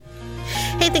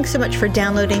Thanks so much for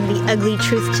downloading The Ugly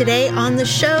Truth. Today on the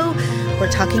show, we're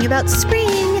talking about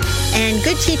spring and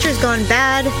good teachers gone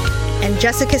bad and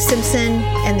Jessica Simpson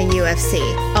and the UFC.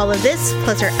 All of this,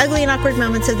 plus our ugly and awkward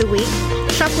moments of the week.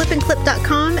 Shop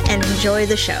lipandclip.com and enjoy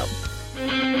the show.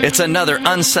 It's another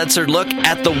uncensored look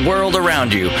at the world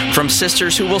around you from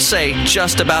sisters who will say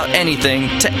just about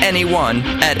anything to anyone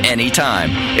at any time.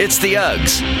 It's the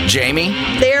Uggs. Jamie?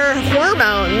 They're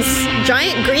hormones.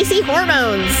 Giant greasy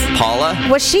hormones. Paula?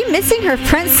 Was she missing her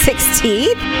front 6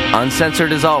 teeth?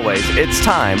 Uncensored as always, it's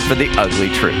time for The Ugly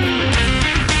Truth.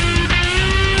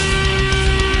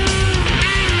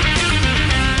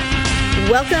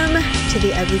 Welcome to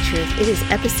The Ugly Truth. It is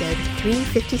episode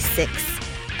 356.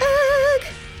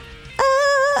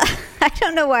 I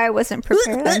don't know why I wasn't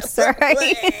prepared. I'm sorry.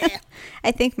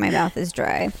 I think my mouth is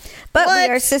dry. But we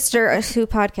are Sister Who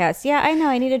podcast. Yeah, I know.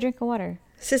 I need a drink of water.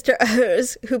 Sister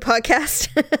Who podcast?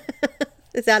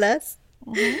 Is that us?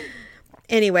 Mm-hmm.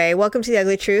 Anyway, welcome to The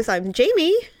Ugly Truth. I'm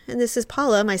Jamie, and this is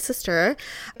Paula, my sister.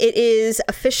 It is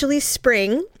officially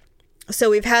spring.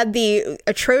 So we've had the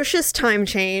atrocious time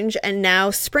change, and now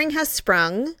spring has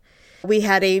sprung. We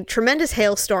had a tremendous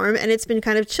hailstorm, and it's been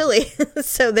kind of chilly.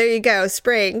 So there you go,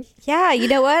 spring. Yeah, you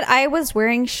know what? I was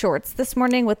wearing shorts this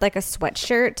morning with like a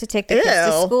sweatshirt to take the kids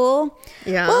to school.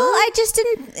 Yeah. Well, I just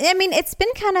didn't. I mean, it's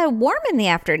been kind of warm in the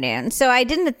afternoon, so I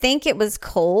didn't think it was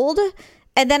cold.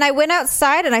 And then I went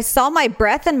outside and I saw my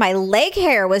breath, and my leg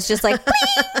hair was just like,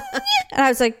 bling! And I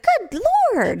was like, good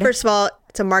Lord. First of all,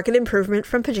 it's a market improvement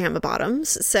from pajama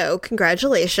bottoms. So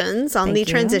congratulations on the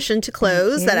transition to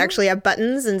clothes that actually have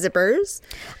buttons and zippers.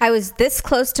 I was this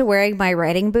close to wearing my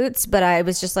riding boots, but I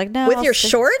was just like, no. With your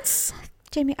shorts?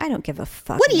 Jamie, I don't give a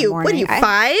fuck. What are you, 5?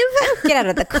 I don't get out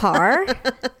of the car.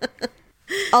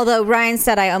 Although Ryan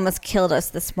said I almost killed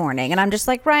us this morning. And I'm just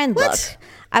like, Ryan, look.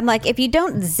 I'm like, if you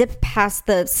don't zip past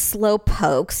the slow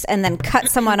pokes and then cut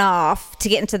someone off to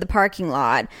get into the parking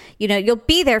lot, you know, you'll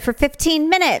be there for 15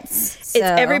 minutes. So,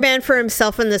 it's every man for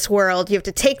himself in this world. You have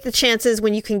to take the chances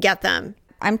when you can get them.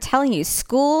 I'm telling you,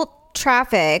 school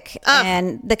traffic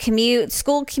and the commute,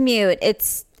 school commute,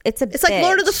 it's like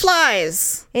Lord of the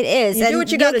Flies. It is. You do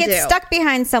what you gotta do. You'll get stuck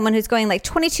behind someone who's going like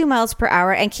 22 miles per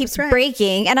hour and keeps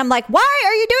braking. And I'm like, why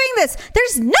are you doing this?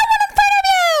 There's no one in front of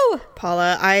you.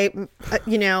 Paula,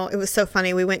 it was so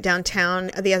funny. We went downtown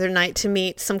the other night to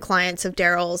meet some clients of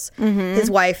Daryl's,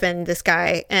 his wife and this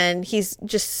guy. And he's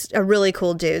just a really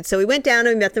cool dude. So we went down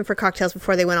and we met them for cocktails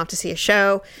before they went off to see a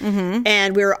show.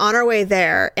 And we were on our way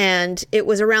there, and it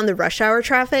was around the rush hour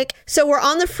traffic. So we're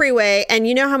on the freeway, and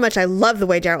you know how much I love the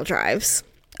way Daryl drives.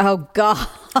 Oh, God.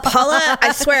 Paula,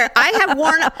 I swear, I have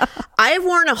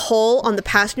worn a hole on the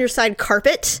passenger side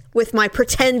carpet with my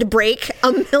pretend brake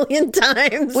a million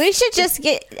times. We should just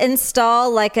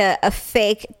install like a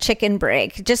fake chicken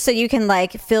brake, just so you can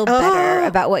like feel better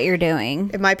about what you're doing.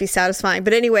 It might be satisfying.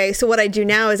 But anyway, so what I do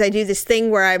now is I do this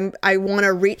thing where I want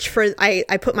to reach for, I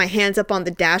put my hands up on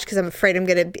the dash because I'm afraid I'm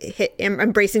going to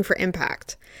I'm bracing for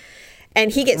impact. And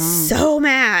he gets so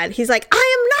mad. He's like,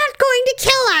 I am not going to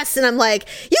kill us. And I'm like,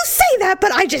 you say that,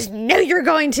 but I just know you're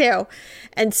going to.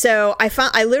 And so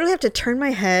I literally have to turn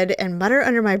my head and mutter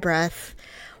under my breath,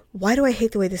 why do I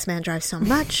hate the way this man drives so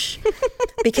much?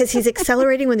 Because he's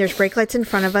accelerating when there's brake lights in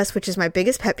front of us, which is my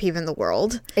biggest pet peeve in the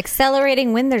world.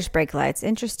 Accelerating when there's brake lights.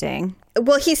 Interesting.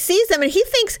 Well, he sees them and he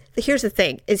thinks, here's the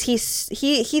thing, is he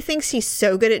thinks he's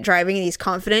so good at driving and he's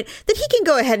confident that he can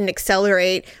go ahead and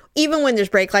accelerate even when there's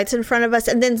brake lights in front of us,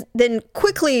 and then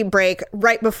quickly brake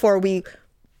right before we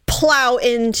plow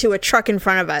into a truck in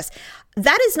front of us.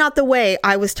 That is not the way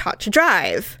I was taught to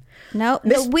drive. No,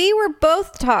 we were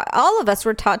both taught, all of us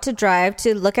were taught to drive,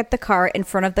 to look at the car in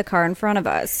front of the car in front of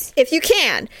us. If you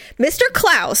can. Mr.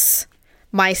 Klaus,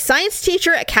 my science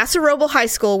teacher at Casa Roble High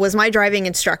School, was my driving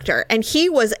instructor, and he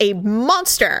was a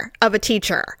monster of a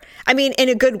teacher. I mean, in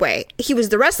a good way. He was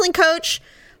the wrestling coach,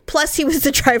 plus he was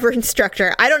the driver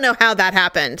instructor. I don't know how that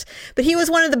happened, but he was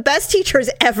one of the best teachers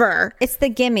ever. It's the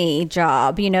gimme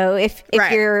job, you know. If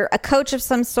you're a coach of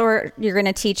some sort, you're going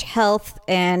to teach health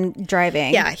and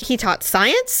driving. Yeah, he taught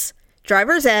science,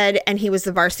 driver's ed, and he was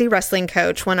the varsity wrestling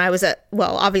coach when I was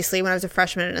obviously when I was a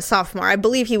freshman and a sophomore. I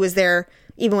believe he was there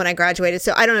even when I graduated,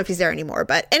 so I don't know if he's there anymore.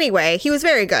 But anyway, he was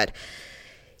very good.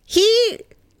 He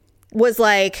was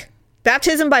like,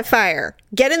 baptism by fire.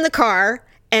 Get in the car.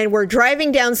 And we're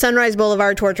driving down Sunrise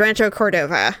Boulevard towards Rancho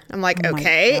Cordova. I'm like,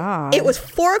 okay. It was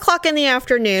 4:00 in the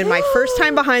afternoon, my first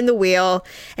time behind the wheel.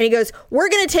 And he goes, we're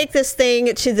going to take this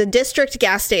thing to the district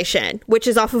gas station, which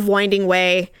is off of Winding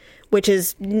Way, which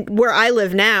is where I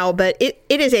live now. But it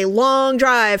is a long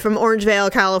drive from Orangevale,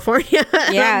 California.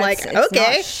 And yeah, I'm like, it's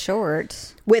okay. not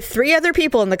short. with 3 other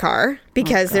people in the car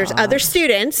because there's other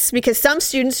students, because some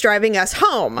students driving us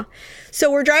home. So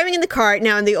we're driving in the car.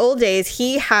 Now, in the old days,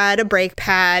 he had a brake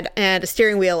pad and a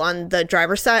steering wheel on the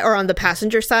driver's side or on the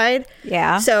passenger side.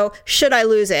 Yeah. So should I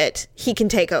lose it, he can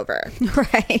take over.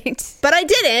 Right. But I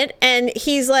didn't. And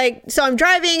he's like, so I'm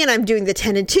driving and I'm doing the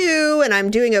 10 and 2 and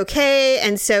I'm doing okay.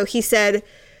 And so he said,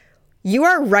 you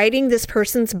are riding this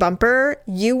person's bumper.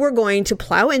 You were going to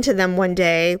plow into them one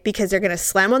day because they're going to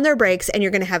slam on their brakes and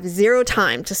you're going to have 0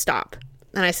 time to stop.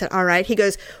 And I said, all right. He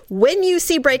goes, when you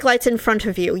see brake lights in front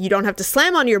of you, you don't have to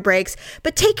slam on your brakes,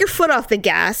 but take your foot off the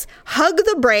gas, hug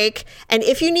the brake, and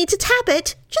if you need to tap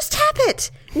it, just tap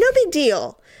it. No big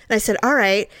deal. And I said, all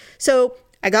right. So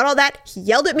I got all that. He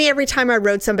yelled at me every time I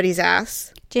rode somebody's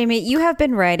ass. Jamie, you have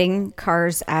been riding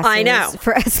cars' asses I know.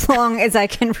 for as long as I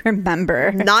can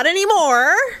remember. Not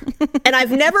anymore. And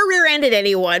I've never rear-ended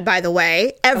anyone, by the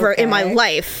way, ever in my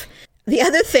life. The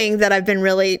other thing that I've been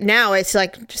really, now it's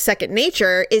like second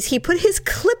nature, is he put his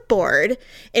clipboard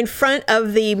in front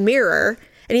of the mirror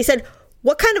and he said,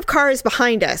 what kind of car is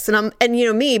behind us? And you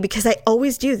know me, because I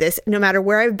always do this, no matter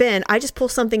where I've been, I just pull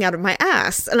something out of my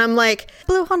ass. And I'm like,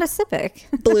 Blue Honda Civic.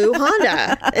 Blue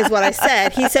Honda is what I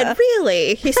said. He said,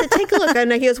 really? He said, take a look.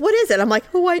 And he goes, what is it? I'm like,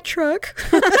 a white truck.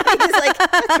 He's like,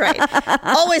 that's right.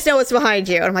 Always know what's behind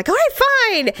you. And I'm like, all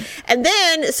right, fine. And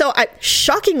then, so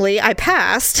shockingly, I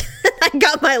passed. I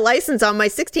got my license on my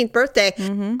 16th birthday.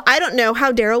 I don't know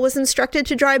how Daryl was instructed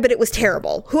to drive, but it was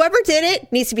terrible. Whoever did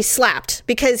it needs to be slapped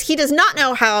because he does not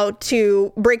know how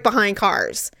to brake behind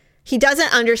cars. He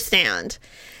doesn't understand.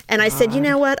 And I said, you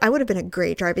know what? I would have been a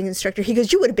great driving instructor. He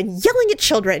goes, you would have been yelling at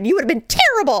children. You would have been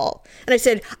terrible. And I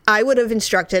said, I would have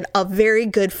instructed a very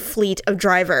good fleet of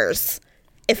drivers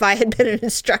if I had been an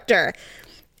instructor.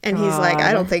 And he's like,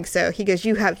 I don't think so. He goes,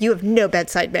 you have no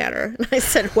bedside manner. And I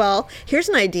said, well, here's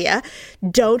an idea.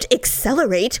 Don't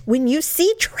accelerate when you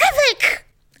see traffic.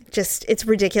 Just, it's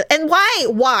ridiculous. And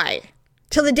why?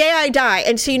 Till the day I die.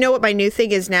 And so you know what my new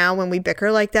thing is now when we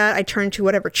bicker like that? I turn to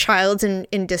whatever child's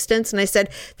in distance and I said,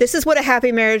 this is what a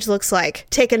happy marriage looks like.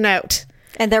 Take a note.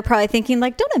 And they're probably thinking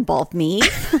like, don't involve me.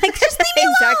 Like, just leave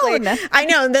me alone. I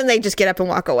know. And then they just get up and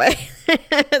walk away.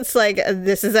 It's like,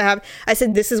 I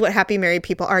said, this is what happy married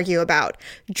people argue about.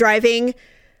 Driving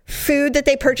food that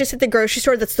they purchase at the grocery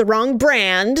store that's the wrong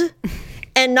brand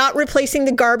and not replacing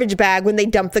the garbage bag when they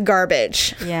dump the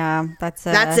garbage. Yeah, that's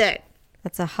it.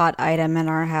 That's a hot item in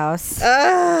our house.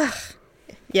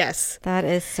 Yes. That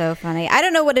is so funny. I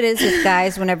don't know what it is with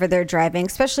guys whenever they're driving,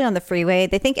 especially on the freeway.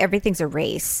 They think everything's a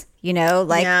race. You know,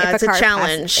 like if a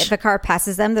challenge. If a car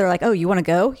passes them, they're like, "Oh, you want to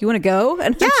go? You want to go?"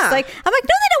 And I'm just like, "No, they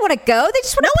don't want to go. They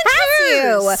just want to pass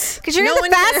you because you're in the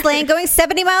fast lane going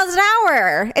 70 miles an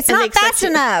hour. It's not fast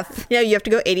enough." Yeah, you have to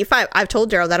go 85. I've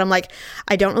told Daryl that. I'm like,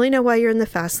 I don't really know why you're in the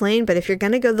fast lane, but if you're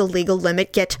going to go the legal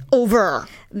limit, get over.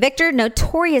 Victor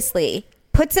notoriously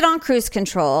puts it on cruise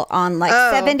control on like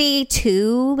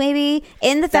 72 maybe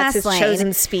in the fast lane. That's his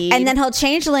chosen speed. And then he'll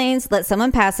change lanes, let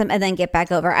someone pass him, and then get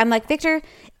back over. I'm like, Victor,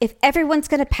 if everyone's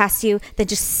going to pass you, then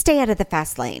just stay out of the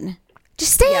fast lane.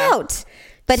 Just stay out.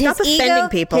 But Stop offending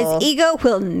people. His ego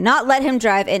will not let him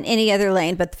drive in any other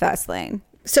lane but the fast lane.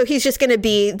 So he's just going to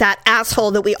be that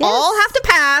asshole that we all have to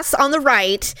pass on the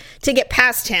right to get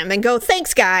past him and go,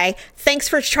 thanks, guy. Thanks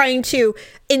for trying to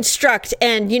instruct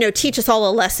and, teach us all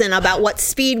a lesson about what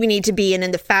speed we need to be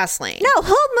in the fast lane. No, he'll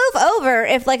move over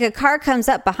if like a car comes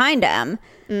up behind him.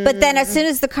 But then as soon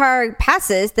as the car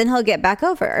passes, then he'll get back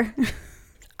over.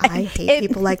 I hate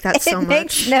people like that so much. It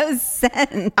makes no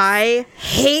sense. I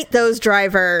hate those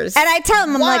drivers. And I tell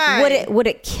him, I'm like, would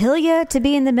it kill you to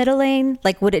be in the middle lane?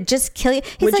 Like, would it just kill you?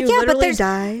 He's like, yeah, but there's.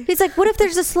 Die? He's like, what if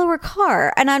there's a slower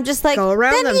car? And I'm just like, go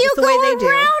around then them, you just the go way they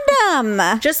around do.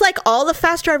 them, just like all the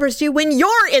fast drivers do when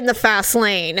you're in the fast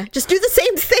lane. Just do the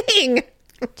same thing.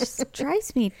 Just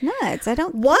drives me nuts. I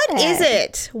don't. What is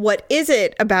it? What is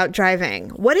it about driving?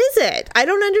 What is it? I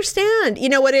don't understand. You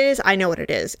know what it is? I know what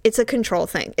it is. It's a control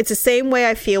thing. It's the same way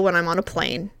I feel when I'm on a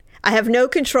plane. I have no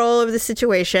control over the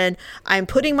situation. I'm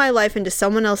putting my life into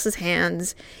someone else's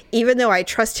hands, even though I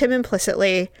trust him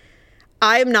implicitly.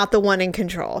 I am not the one in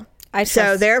control. I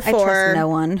trust no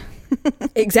one.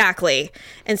 Exactly.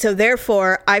 And so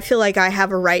therefore, I feel like I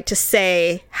have a right to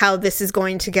say how this is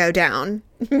going to go down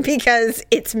because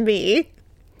it's me.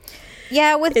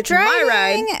 Yeah, with it's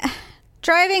driving,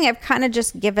 I've kind of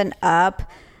just given up.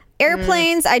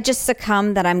 Airplanes, I just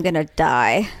succumb that I'm going to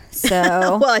die.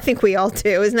 So, well, I think we all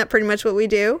do. Isn't that pretty much what we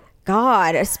do?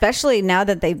 God, especially now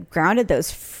that they've grounded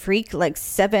those freak like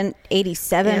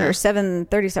 787 or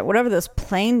 737, whatever those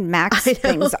plane max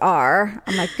things are.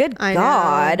 I'm like, good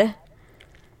God.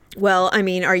 Well, I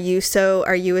mean, are you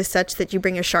as such that you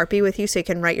bring a Sharpie with you so you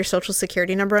can write your social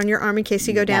security number on your arm in case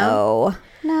you go down?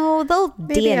 No, they'll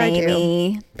Maybe I DNA do.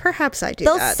 me. Perhaps I do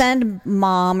They'll that. send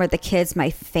mom or the kids my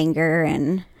finger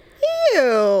and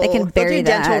Ew. They can bury They'll do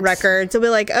dental that. records. They'll be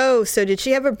like, oh, so did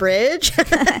she have a bridge?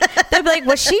 they'll be like,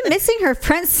 was she missing her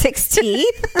front 6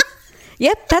 teeth?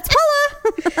 Yep, that's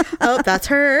Paula. Oh, that's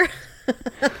her.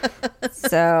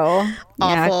 So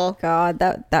Awful. Yeah, God,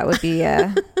 that would be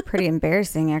pretty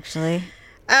embarrassing, actually.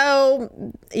 Oh,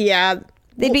 yeah.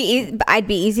 I'd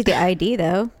be easy to ID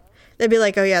though. They'd be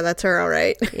like, oh, yeah, that's her. All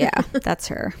right. Yeah, that's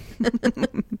her.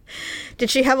 Did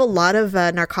she have a lot of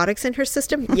narcotics in her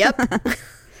system? Yep.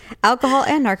 Alcohol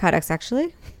and narcotics,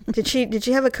 actually. Did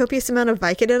she have a copious amount of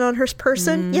Vicodin on her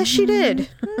person? Yes, she did.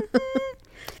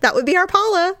 That would be our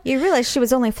Paula. You realize she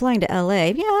was only flying to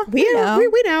LA. Yeah, We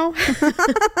know.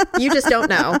 You just don't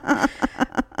know.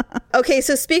 Okay,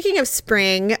 so speaking of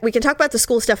spring, we can talk about the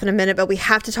school stuff in a minute, but we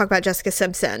have to talk about Jessica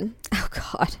Simpson. Oh,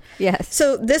 God. Yes.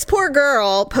 So this poor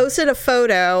girl posted a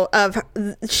photo of,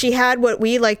 she had what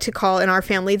we like to call in our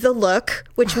family the look,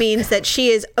 which means that she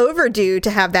is overdue to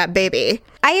have that baby.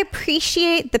 I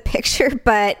appreciate the picture,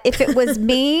 but if it was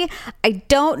me, I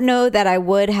don't know that I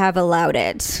would have allowed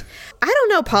it. I don't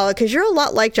know, Paula, because you're a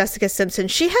lot like Jessica Simpson.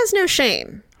 She has no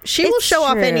shame. She will It's show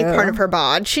off any true. part of her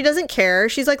bod. She doesn't care.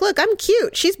 She's like, look, I'm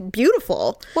cute. She's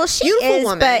beautiful. Well, she beautiful is,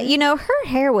 woman. but her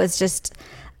hair was just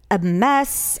a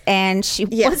mess, and she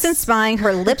Yes. wasn't smiling.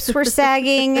 Her lips were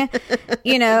sagging,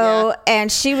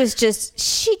 and she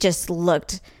just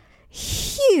looked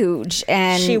huge,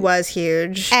 and She was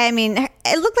huge. I mean,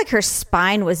 it looked like her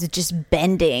spine was just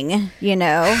bending,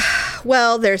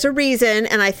 Well, there's a reason,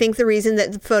 and I think the reason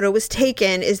that the photo was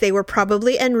taken is they were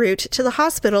probably en route to the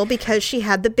hospital because she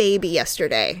had the baby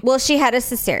yesterday. Well, she had a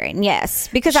cesarean, yes,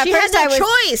 because at She first had no I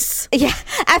was choice. yeah.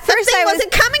 At The first thing I was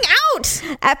wasn't coming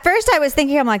out. At first, I was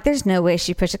thinking, I'm like, there's no way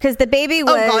she pushed it, because the baby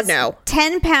was God, no.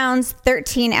 10 pounds,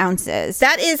 13 ounces.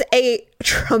 That is a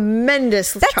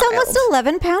tremendous That's child. almost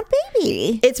 11-pound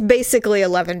baby. It's basically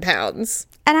 11 pounds.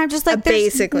 And I'm just like, there's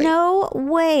basically. no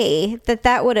way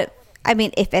that would have, I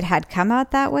mean, if it had come out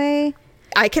that way.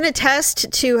 I can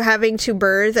attest to having to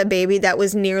birth a baby that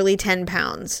was nearly 10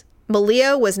 pounds.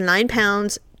 Malia was 9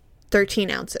 pounds, 13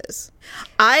 ounces.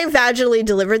 I vaginally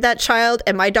delivered that child,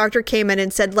 and my doctor came in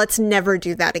and said, let's never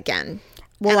do that again.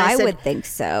 Well, And I said, would think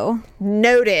so.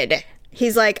 Noted.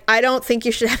 He's like, I don't think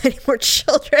you should have any more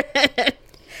children.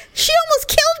 She almost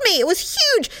killed me. It was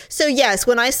huge. So yes,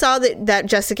 when I saw that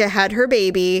Jessica had her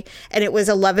baby and it was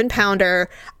 11 pounder,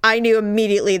 I knew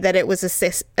immediately that it was a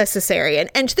cesarean.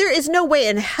 And there is no way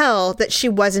in hell that she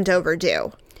wasn't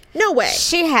overdue. No way.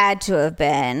 She had to have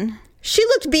been. She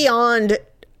looked beyond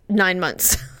 9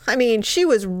 months. I mean, she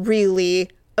was really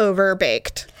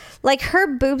overbaked. Like, her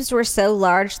boobs were so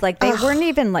large, like, they weren't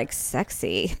even, like,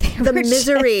 sexy. They The were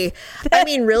misery. I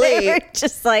mean, They really. were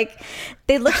just like,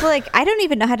 they looked like, I don't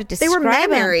even know how to They describe were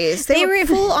them. mammaries. They were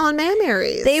full on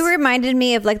mammaries. They reminded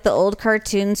me of like the old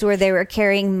cartoons where they were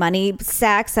carrying money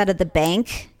sacks out of the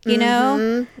bank,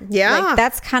 know? Yeah. Like,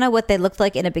 that's kind of what they looked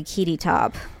like in a bikini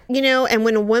top. And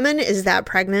when a woman is that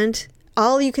pregnant,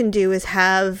 all you can do is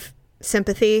have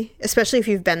sympathy, especially if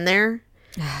you've been there.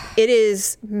 It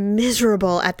is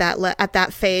miserable at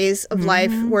that phase of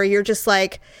life where you're just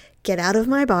like, get out of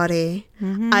my body.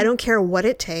 I don't care what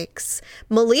it takes.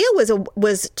 Malia was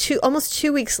almost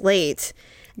 2 weeks late.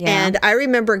 Yeah. And I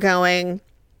remember going,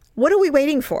 what are we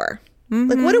waiting for?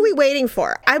 Like, what are we waiting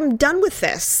for? I'm done with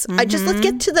this. Let's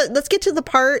get to the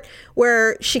part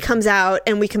where she comes out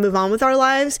and we can move on with our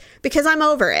lives, because I'm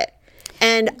over it.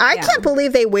 And I can't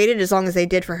believe they waited as long as they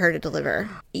did for her to deliver.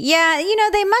 Yeah,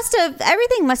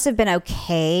 everything must have been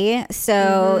okay.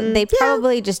 So they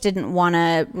probably just didn't want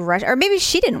to rush, or maybe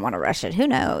she didn't want to rush it. Who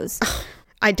knows?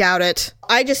 I doubt it.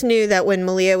 I just knew that when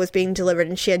Malia was being delivered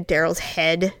and she had Daryl's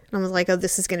head, I was like, oh,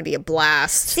 this is going to be a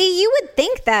blast. See, you would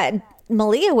think that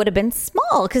Malia would have been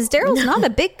small because Daryl's not a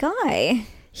big guy.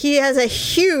 He has a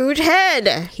huge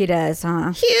head. He does,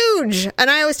 huh? Huge. And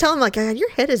I always tell him, like, your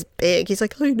head is big. He's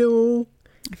like, I know.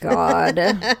 God.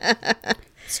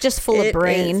 It's just full of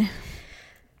brain.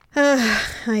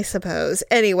 I suppose.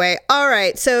 Anyway, all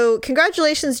right. So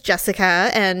congratulations,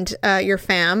 Jessica, and your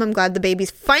fam. I'm glad the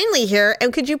baby's finally here.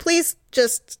 And could you please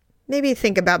just maybe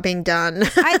think about being done?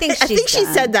 I think I think she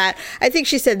done. said that. I think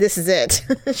she said this is it.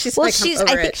 She's Well, like, I'm over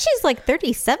I think it. she's like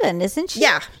 37, isn't she?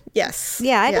 Yeah. Yes.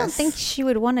 Yeah, I don't Yes. think she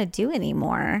would want to do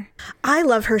anymore. I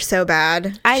love her so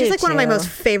bad. I She's do like one of my too. most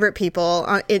favorite people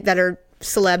that are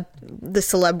the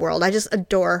celeb world. I just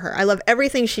adore her. I love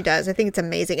everything she does. I think it's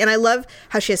amazing. And I love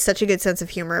how she has such a good sense of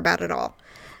humor about it all.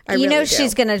 You know really do.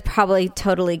 she's gonna probably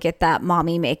totally get that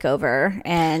mommy makeover,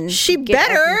 and She get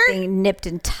better. everything nipped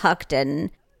and tucked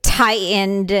and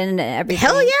tightened and everything.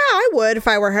 Hell yeah, I would if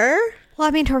I were her. Well,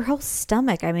 I mean, her whole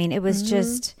stomach. I mean, it was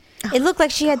just. It looked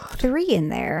like she had 3 in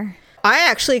there. I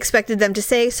actually expected them to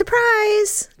say,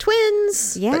 surprise,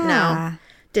 twins. Yeah. But no,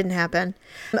 didn't happen.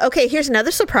 Okay, here's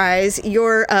another surprise.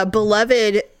 Your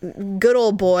beloved good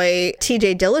old boy,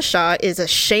 TJ Dillashaw, is a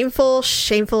shameful,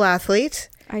 shameful athlete.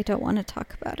 I don't want to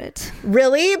talk about it.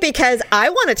 Really? Because I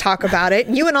want to talk about it.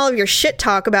 You and all of your shit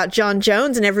talk about John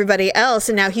Jones and everybody else,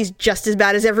 and now he's just as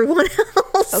bad as everyone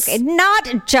else. Okay,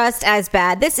 not just as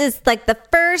bad. This is like the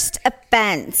first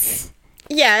offense.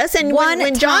 Yes, and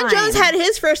when John Jones had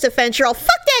his first offense, you're all, fuck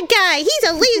that guy. He's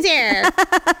a loser.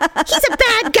 He's a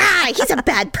bad guy. He's a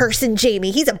bad person,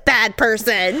 Jamie. He's a bad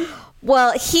person.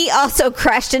 Well, he also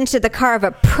crashed into the car of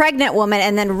a pregnant woman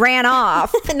and then ran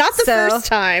off. Not the first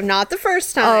time. Not the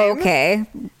first time. Oh, okay.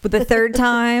 The third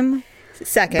time?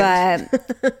 Second.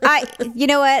 But you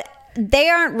know what? They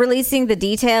aren't releasing the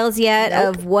details yet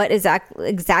of what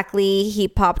exactly he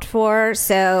popped for.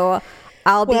 So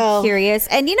I'll be curious.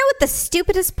 And you know what the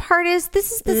stupidest part is?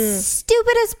 This is the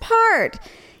stupidest part.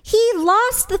 He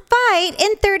lost the fight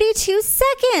in 32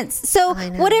 seconds. So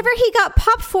whatever he got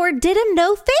popped for did him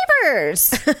no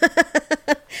favors.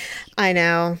 I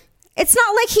know. It's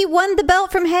not like he won the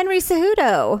belt from Henry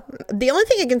Cejudo. The only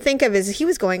thing I can think of is he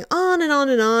was going on and on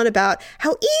and on about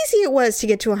how easy it was to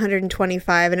get to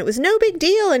 125 and it was no big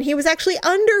deal. And he was actually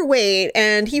underweight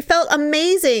and he felt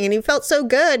amazing and he felt so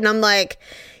good. And I'm like,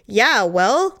 yeah,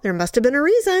 well, there must have been a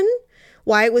reason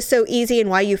why it was so easy and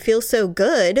why you feel so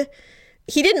good.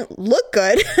 He didn't look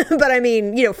good, but I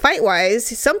mean, you know,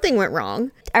 fight-wise, something went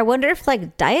wrong. I wonder if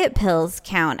like diet pills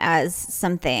count as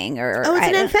something or... Oh, it's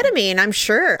an amphetamine, I'm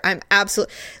sure. I'm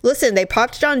absolutely... Listen, they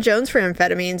popped John Jones for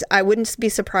amphetamines. I wouldn't be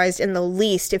surprised in the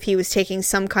least if he was taking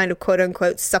some kind of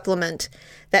quote-unquote supplement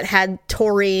that had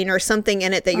taurine or something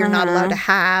in it that you're not allowed to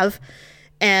have.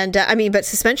 And I mean, but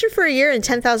suspension for a year and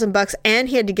 $10,000 and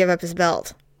he had to give up his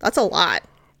belt. That's a lot.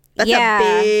 That's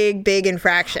a big, big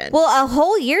infraction. Well, a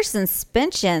whole year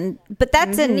suspension, but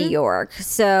that's in New York,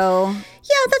 so...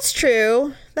 Yeah, that's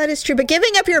true. That is true. But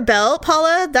giving up your belt,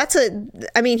 Paula,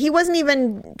 I mean, he wasn't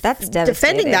even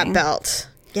defending that belt.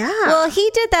 Yeah. Well,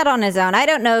 he did that on his own. I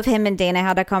don't know if him and Dana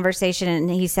had a conversation and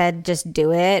he said, just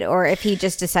do it, or if he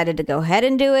just decided to go ahead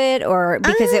and do it, or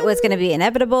because it was going to be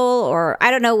inevitable, or I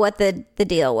don't know what the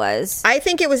deal was. I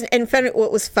think it was, in fact,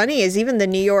 what was funny is even the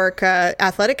New York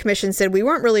Athletic Commission said we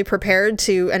weren't really prepared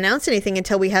to announce anything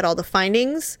until we had all the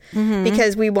findings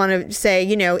because we want to say,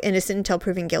 you know, innocent until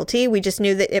proven guilty. We just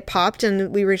knew that it popped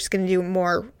and we were just going to do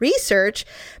more research,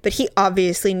 but he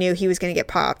obviously knew he was going to get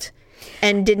popped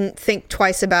and didn't think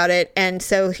twice about it. And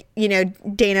so, you know,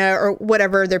 Dana or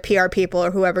whatever, their PR people or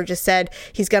whoever just said,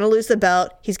 he's going to lose the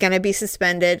belt. He's going to be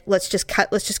suspended. Let's just cut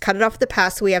it off the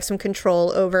pass so we have some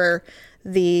control over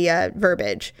the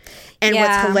verbiage. And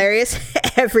what's hilarious,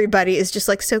 everybody is just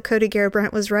like, so Cody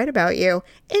Garbrandt was right about you.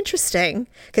 Interesting.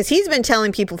 Because he's been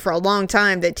telling people for a long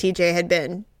time that TJ had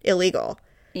been illegal.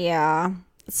 Yeah.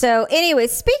 So anyway,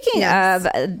 speaking of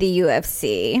the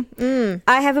UFC,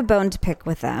 I have a bone to pick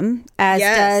with them, as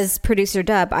does producer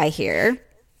Dub, I hear.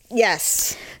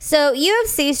 Yes. So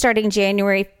UFC starting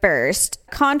January 1st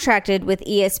contracted with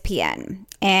ESPN.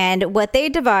 And what they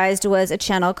devised was a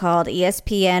channel called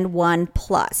ESPN 1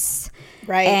 Plus.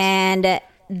 Right. And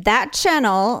that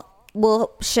channel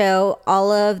will show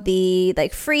all of the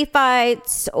like free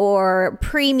fights or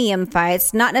premium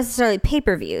fights, not necessarily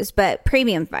pay-per-views, but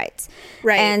premium fights.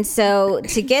 Right. And so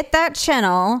to get that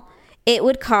channel, it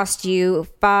would cost you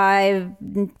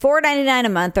 $4.99 a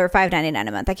month or $5.99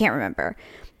 a month. I can't remember.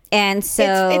 And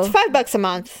so it's $5 a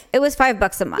month. It was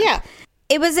 $5 a month. Yeah.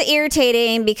 It was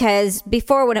irritating because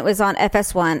before, when it was on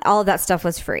FS1, all of that stuff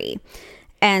was free.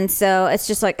 And so it's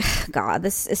just like, God,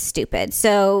 this is stupid.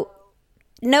 So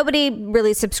nobody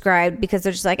really subscribed because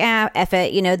they're just like, F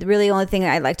it. You know, the really only thing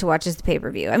I like to watch is the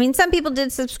pay-per-view. I mean, some people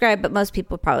did subscribe, but most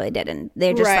people probably didn't.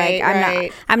 They're just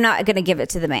I'm not going to give it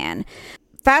to the man.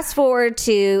 Fast forward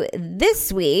to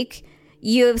this week,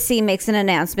 UFC makes an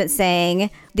announcement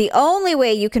saying the only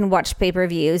way you can watch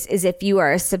pay-per-views is if you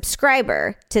are a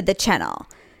subscriber to the channel.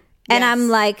 And I'm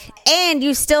like, and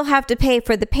you still have to pay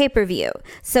for the pay-per-view.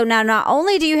 So now not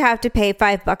only do you have to pay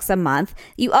 $5 a month,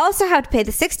 you also have to pay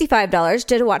the $65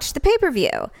 to watch the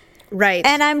pay-per-view. Right.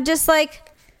 And I'm just like,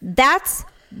 that's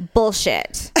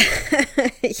bullshit.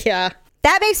 Yeah.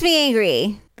 That makes me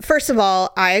angry. First of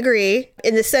all, I agree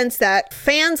in the sense that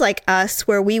fans like us,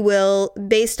 where we will,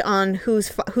 based on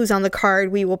who's on the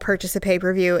card, we will purchase a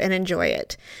pay-per-view and enjoy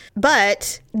it.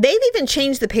 But they've even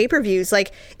changed the pay-per-views.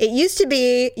 Like, it used to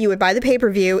be you would buy the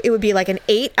pay-per-view. It would be like an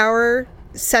 8-hour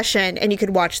session and you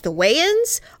could watch the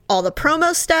weigh-ins, all the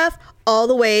promo stuff, all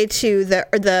the way to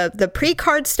the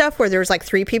pre-card stuff where there's like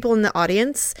 3 people in the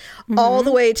audience, all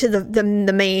the way to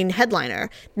the main headliner.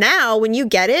 Now, when you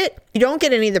get it, you don't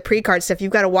get any of the pre-card stuff.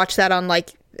 You've got to watch that on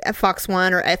like Fox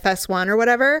 1 or FS1 or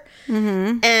whatever.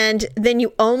 And then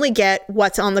you only get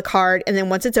what's on the card. And then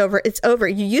once it's over, it's over.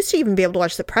 You used to even be able to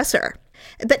watch the presser.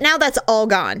 But now that's all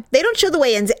gone. They don't show the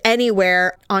weigh-ins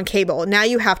anywhere on cable. Now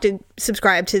you have to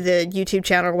subscribe to the YouTube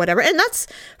channel or whatever. And that's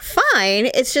fine.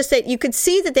 It's just that you could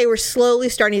see that they were slowly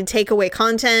starting to take away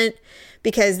content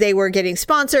because they were getting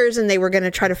sponsors and they were going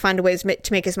to try to find ways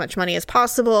to make as much money as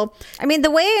possible. I mean,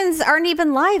 the weigh-ins aren't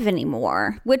even live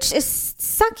anymore, which is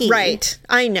sucky. Right.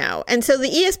 I know. And so the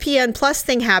ESPN Plus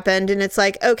thing happened and it's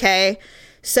like, okay.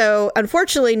 So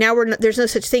unfortunately, now there's no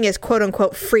such thing as quote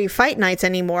unquote free fight nights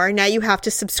anymore. Now you have to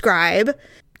subscribe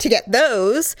to get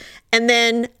those. And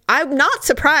then I'm not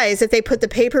surprised that they put the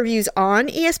pay-per-views on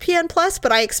ESPN Plus,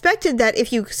 but I expected that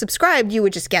if you subscribed, you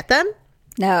would just get them.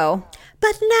 No.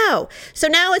 But no. So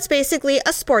now it's basically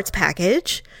a sports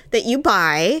package that you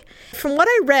buy. From what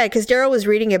I read, because Daryl was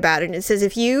reading about it, and it says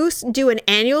if you do an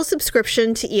annual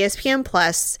subscription to ESPN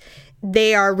Plus,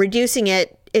 they are reducing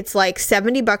it. It's like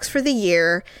 $70 for the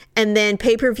year, and then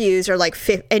pay-per-views are like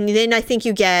and then I think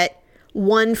you get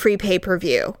 1 free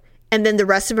pay-per-view, and then the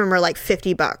rest of them are like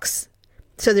 $50.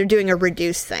 So they're doing a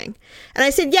reduced thing. And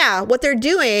I said, yeah, what they're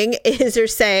doing is they're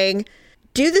saying,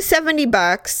 do the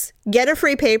 $70, get a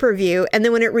free pay-per-view, and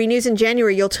then when it renews in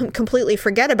January, you'll completely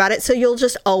forget about it, so you'll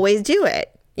just always do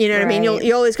it. You know what I mean?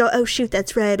 You always go, oh, shoot,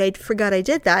 that's right. I forgot I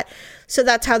did that. So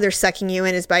that's how they're sucking you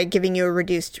in, is by giving you a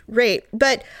reduced rate.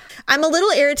 But I'm a little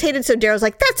irritated. So Daryl's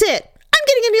like, that's it. I'm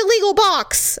getting an illegal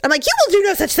box. I'm like, you will do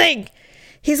no such thing.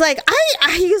 He's like,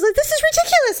 he's like, this is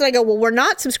ridiculous. And I go, well, we're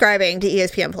not subscribing to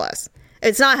ESPN Plus.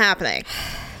 It's not happening.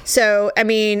 So, I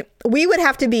mean, we would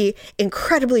have to be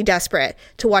incredibly desperate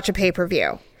to watch a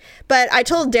pay-per-view. But I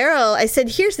told Daryl, I said,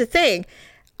 here's the thing.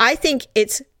 I think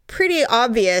it's pretty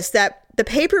obvious that the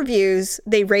pay-per-views,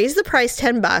 they raised the price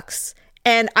 $10,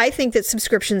 and I think that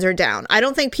subscriptions are down. I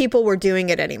don't think people were doing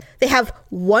it anymore. They have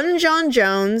one John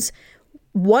Jones,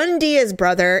 one Diaz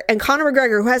brother, and Conor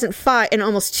McGregor, who hasn't fought in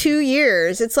almost 2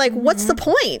 years. It's like, what's the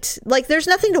point? Like, there's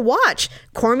nothing to watch.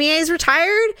 Cormier's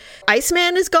retired.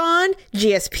 Iceman is gone.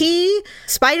 GSP.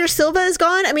 Spider Silva is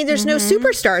gone. I mean, there's no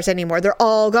superstars anymore. They're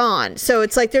all gone. So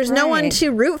it's like, there's no one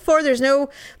to root for. There's no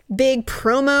big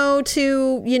promo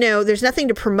to, there's nothing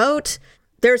to promote.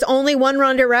 There's only one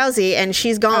Ronda Rousey, and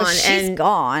she's gone. She's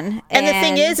gone. And the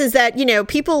thing is that,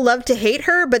 people love to hate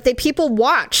her, but people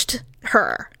watched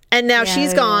her. And now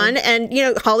she's gone. And,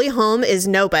 Holly Holm is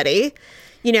nobody.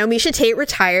 Miesha Tate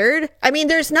retired. I mean,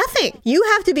 there's nothing. You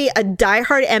have to be a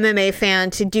diehard MMA fan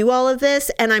to do all of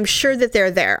this. And I'm sure that they're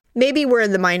there. Maybe we're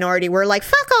in the minority. We're like,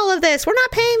 fuck all of this. We're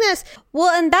not paying this. Well,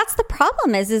 and that's the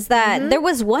problem is that there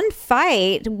was one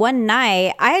fight one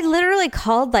night. I literally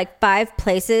called like 5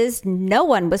 places. No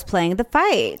one was playing the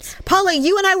fight. Paula,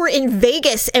 you and I were in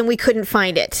Vegas and we couldn't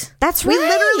find it. That's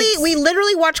right. We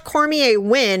literally watched Cormier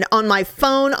win on my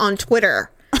phone on Twitter.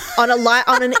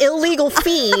 on an illegal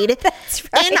feed. That's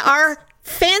right. In our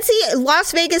fancy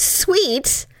Las Vegas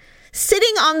suite,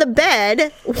 sitting on the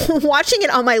bed, watching it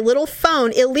on my little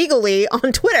phone illegally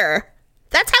on Twitter.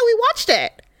 That's how we watched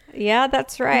it. Yeah,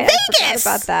 that's right. Vegas!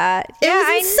 I forgot about that. It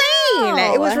was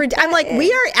insane. It was I'm like,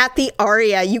 we are at the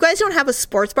Aria. You guys don't have a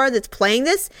sports bar that's playing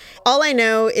this. All I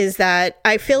know is that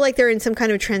I feel like they're in some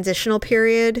kind of transitional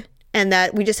period, and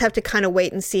that we just have to kind of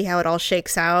wait and see how it all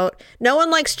shakes out. No one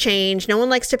likes change. No one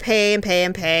likes to pay and pay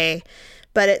and pay.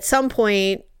 But at some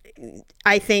point,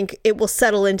 I think it will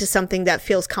settle into something that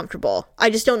feels comfortable. I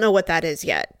just don't know what that is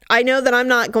yet. I know that I'm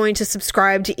not going to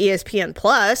subscribe to ESPN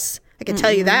Plus. I can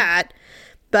tell you that.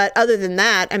 But other than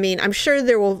that, I mean, I'm sure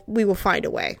we will find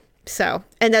a way. So,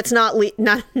 and that's not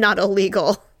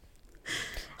illegal.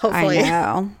 Hopefully. I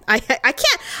know. I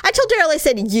can't. I told Daryl, I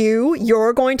said,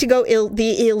 you're going to go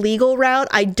the illegal route.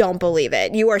 I don't believe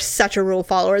it. You are such a rule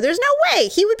follower. There's no way.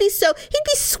 He'd be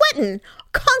sweating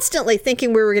constantly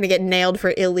thinking we were going to get nailed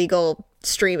for illegal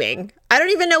streaming. I don't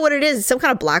even know what it is. Some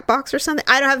kind of black box or something.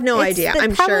 I don't have no idea.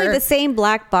 I'm sure. Probably the same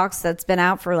black box that's been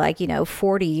out for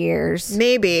 40 years.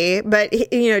 Maybe. But,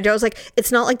 Joe's like,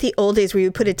 it's not like the old days where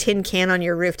you put a tin can on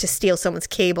your roof to steal someone's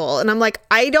cable. And I'm like,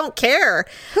 I don't care.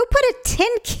 Who put a tin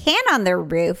can on their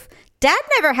roof? Dad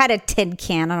never had a tin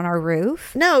can on our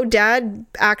roof. No, Dad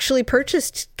actually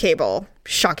purchased cable,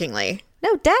 shockingly.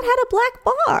 No, Dad had a black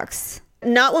box.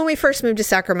 Not when we first moved to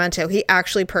Sacramento. He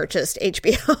actually purchased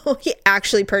HBO. He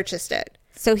actually purchased it.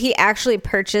 So he actually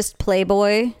purchased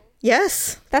Playboy?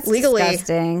 Yes. That's legally.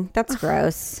 disgusting. That's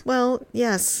gross. Well,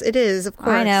 yes, it is, of course.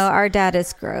 I know. Our dad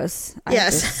is gross.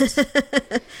 Yes.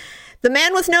 The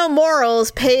man with no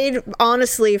morals paid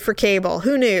honestly for cable.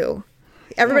 Who knew?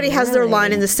 Everybody has their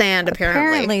line in the sand, apparently.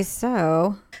 Apparently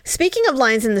so. Speaking of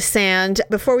lines in the sand,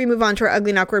 before we move on to our ugly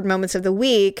and awkward moments of the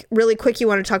week, really quick, you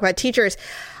want to talk about teachers.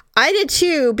 I did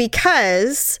too,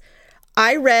 because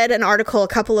I read an article a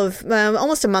couple of,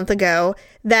 almost a month ago,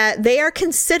 that they are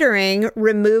considering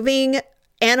removing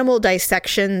animal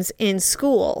dissections in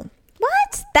school.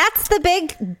 What? That's the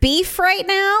big beef right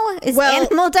now? Is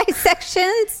animal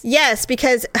dissections? Yes,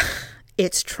 because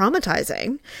it's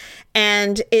traumatizing.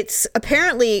 And it's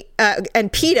apparently,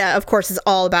 and PETA, of course, is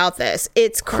all about this.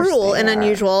 It's cruel and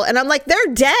unusual. And I'm like,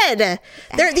 they're dead.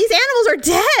 These animals are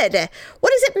dead.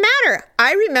 What does it matter?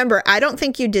 I remember, I don't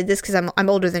think you did this because I'm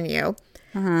older than you.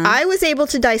 I was able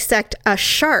to dissect a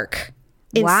shark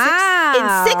in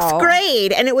sixth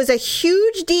grade. And it was a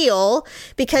huge deal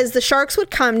because the sharks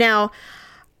would come. Now,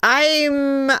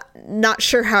 I'm not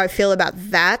sure how I feel about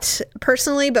that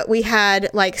personally, but we had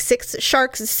like six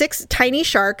tiny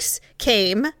sharks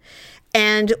came,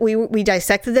 and we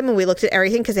dissected them and we looked at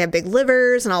everything because they have big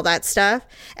livers and all that stuff.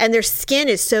 And their skin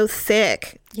is so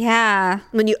thick. Yeah.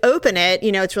 When you open it,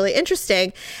 it's really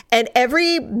interesting. And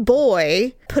every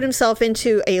boy put himself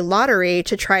into a lottery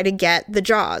to try to get the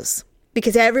jaws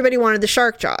because everybody wanted the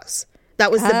shark jaws. That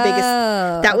was the biggest,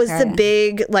 that was the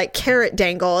big like carrot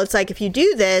dangle. It's like, if you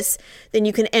do this, then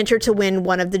you can enter to win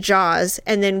one of the jaws.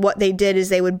 And then what they did is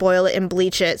they would boil it and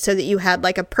bleach it so that you had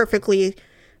like a perfectly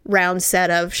round set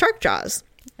of shark jaws.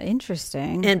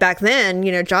 Interesting. And back then,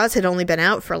 jaws had only been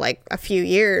out for like a few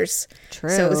years. True.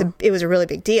 So it was a really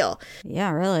big deal. Yeah,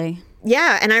 really.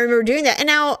 Yeah, and I remember doing that.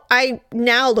 And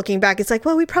now looking back, it's like,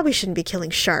 well, we probably shouldn't be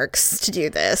killing sharks to do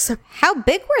this. How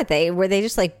big were they? Were they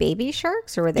just like baby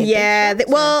sharks, or were they? Yeah, big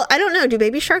sharks, well, I don't know. Do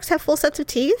baby sharks have full sets of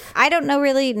teeth? I don't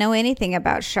really know anything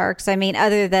about sharks. I mean,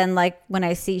 other than like when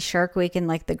I see Shark Week and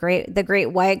like the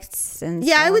great whites and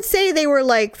yeah, stuff. I would say they were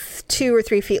like 2 or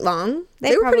 3 feet long.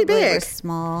 They were pretty big. Were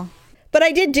small. But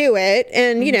I did do it,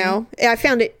 and I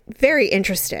found it very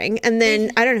interesting. And then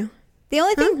I don't know. The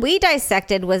only thing we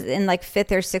dissected was in like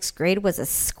 5th or 6th grade was a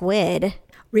squid.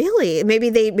 Really? Maybe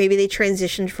they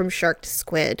transitioned from shark to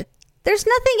squid. There's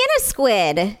nothing in a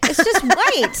squid. It's just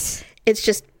white. It's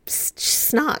just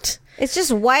snot. It's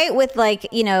just white with like,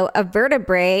 a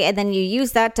vertebrae, and then you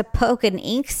use that to poke an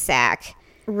ink sac.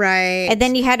 Right. And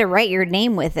then you had to write your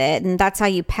name with it, and that's how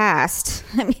you passed.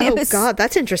 I mean, God,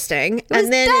 that's interesting. It was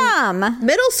and then dumb.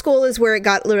 Middle school is where it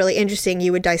got literally interesting.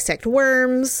 You would dissect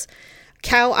worms,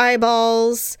 cow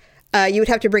eyeballs. You would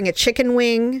have to bring a chicken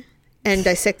wing and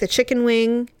dissect the chicken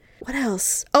wing. What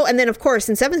else? Oh, and then of course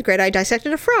in 7th grade I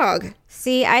dissected a frog.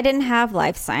 See, I didn't have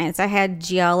life science. I had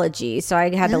geology, so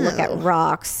I had to look at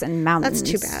rocks and mountains.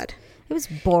 That's too bad. It was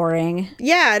boring.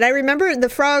 Yeah, and I remember the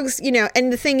frogs,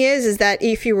 and the thing is that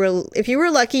if you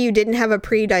were lucky, you didn't have a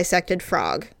pre-dissected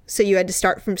frog. So you had to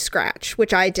start from scratch,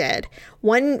 which I did.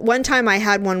 One time I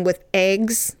had one with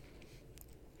eggs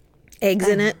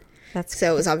in it.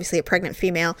 So it was obviously a pregnant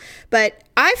female. But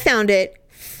I found it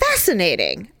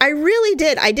fascinating. I really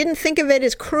did. I didn't think of it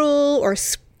as cruel or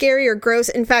scary or gross.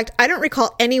 In fact, I don't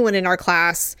recall anyone in our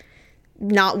class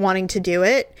not wanting to do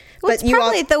it. Well, but it's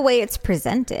probably the way it's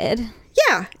presented.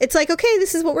 Yeah. It's like, okay,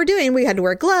 this is what we're doing. We had to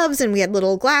wear gloves and we had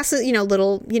little glasses,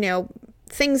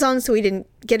 things on so we didn't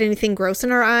get anything gross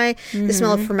in our eye. Mm-hmm. The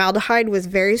smell of formaldehyde was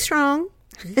very strong.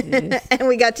 And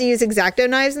we got to use X-Acto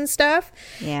knives and stuff.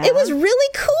 Yeah. It was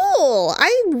really cool.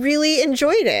 I really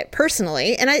enjoyed it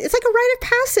personally. And it's like a rite of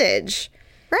passage.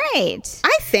 Right.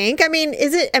 I think. I mean,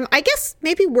 I guess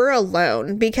maybe we're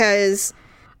alone because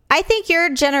I think your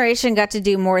generation got to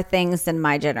do more things than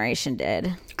my generation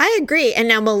did. I agree. And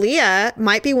now Malia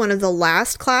might be one of the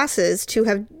last classes to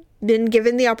have been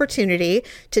given the opportunity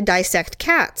to dissect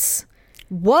cats.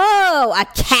 Whoa, a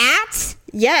cat?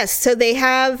 Yes. So they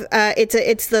have,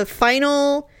 it's the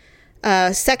final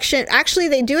section. Actually,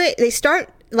 they do it, they start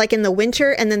like in the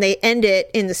winter and then they end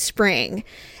it in the spring.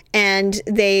 And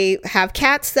they have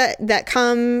cats that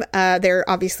come, they're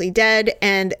obviously dead,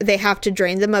 and they have to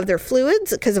drain them of their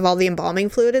fluids because of all the embalming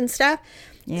fluid and stuff.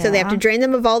 Yeah. So they have to drain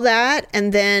them of all that.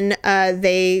 And then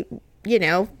they,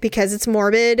 because it's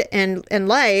morbid and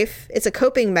life, it's a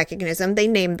coping mechanism, they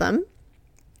name them.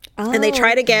 And they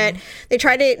try to get, they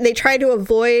try to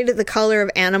avoid the color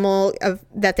of animal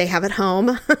that they have at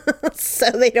home, so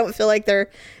they don't feel like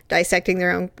they're dissecting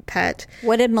their own pet.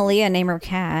 What did Malia name her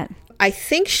cat? I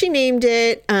think she named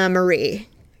it Marie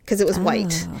because it was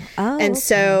white. And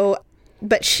so,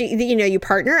 but she, you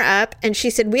partner up, and she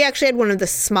said we actually had one of the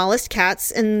smallest cats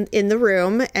in the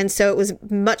room, and so it was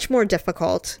much more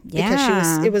difficult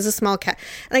because it was a small cat.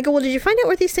 And I go, well, did you find out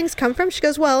where these things come from? She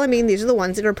goes, well, I mean, these are the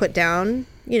ones that are put down,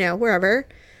 wherever.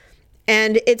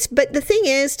 And but the thing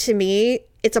is, to me,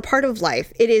 it's a part of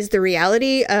life. It is the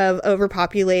reality of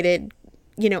overpopulated,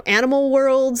 animal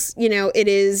worlds. It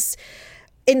is.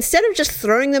 Instead of just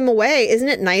throwing them away, isn't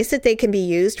it nice that they can be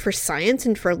used for science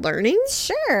and for learning?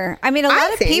 Sure. I mean, a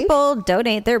lot of people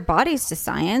donate their bodies to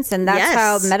science, and that's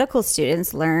how medical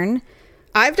students learn.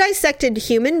 I've dissected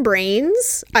human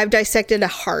brains. I've dissected a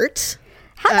heart.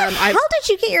 How the hell did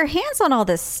you get your hands on all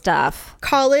this stuff?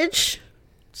 College.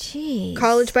 Jeez.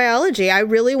 College biology. I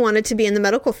really wanted to be in the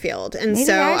medical field. And Maybe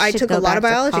so I took a lot of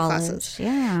biology classes.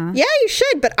 Yeah. Yeah, you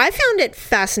should. But I found it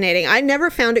fascinating. I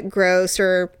never found it gross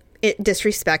or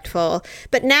disrespectful.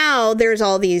 But now there's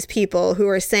all these people who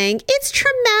are saying it's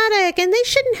traumatic and they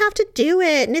shouldn't have to do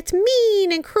it and it's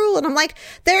mean and cruel. And I'm like,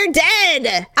 they're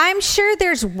dead. I'm sure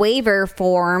there's waiver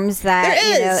forms that,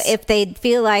 if they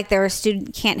feel like their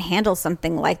student can't handle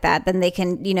something like that, then they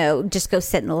can, just go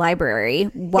sit in the library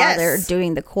while they're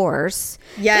doing the course.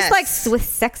 Yes. Just like with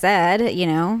sex ed,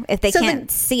 if they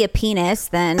can't see a penis,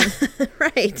 then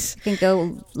right. you can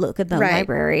go look at the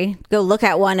library. Go look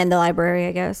at one in the library,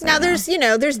 I guess. Now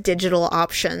there's digital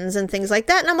options and things like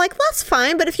that. And I'm like, well, that's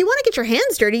fine. But if you want to get your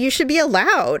hands dirty, you should be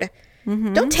allowed.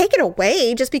 Mm-hmm. Don't take it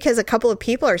away just because a couple of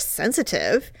people are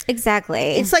sensitive.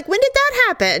 Exactly. It's like, when did that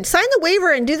happen? Sign the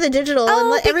waiver and do the digital and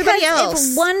let everybody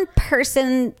else. If one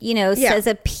person, says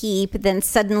a peep, then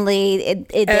suddenly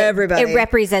it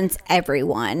represents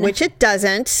everyone. Which it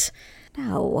doesn't.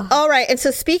 No. All right. And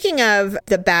so speaking of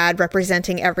the bad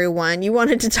representing everyone, you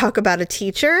wanted to talk about a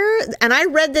teacher. And I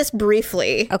read this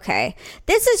briefly. Okay.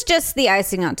 This is just the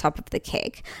icing on top of the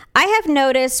cake. I have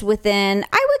noticed within,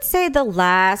 I would say, the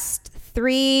last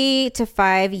 3 to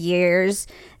 5 years,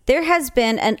 there has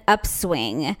been an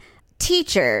upswing.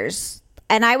 Teachers,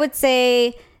 and I would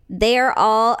say they are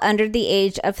all under the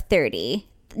age of 30.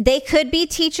 They could be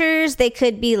teachers. They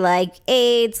could be like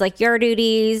aides, like yard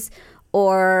duties,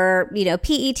 or,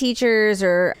 PE teachers,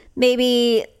 or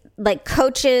maybe like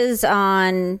coaches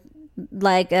on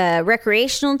like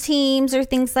recreational teams or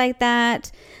things like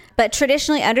that. But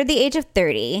traditionally under the age of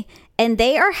 30, and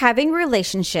they are having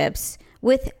relationships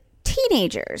with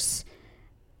teenagers.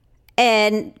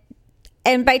 And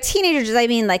by teenagers, I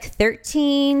mean like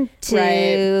 13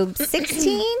 to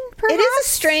 16, perhaps? It is a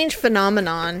strange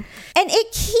phenomenon. And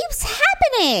it keeps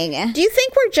happening. Do you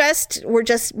think we're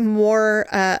just more,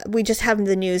 we just have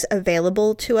the news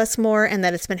available to us more and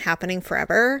that it's been happening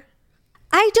forever?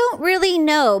 I don't really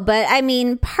know, but I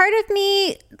mean, part of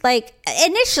me, like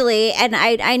initially, and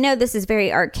I know this is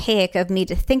very archaic of me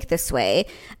to think this way,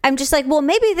 I'm just like, well,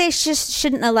 maybe they just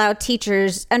shouldn't allow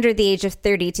teachers under the age of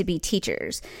 30 to be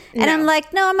teachers. And I'm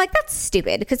like, that's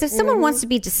stupid. Because if someone wants to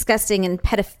be disgusting and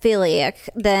pedophilic,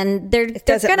 then they're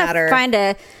going to find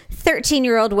a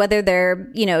 13-year-old, whether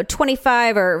they're,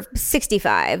 25 or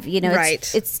 65,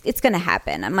 right. It's going to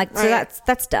happen. I'm like, so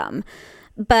that's dumb.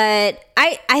 But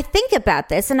I think about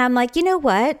this and I'm like, you know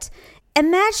what?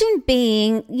 Imagine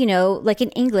being, like an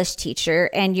English teacher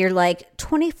and you're like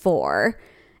 24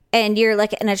 and you're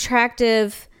like an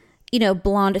attractive,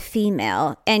 blonde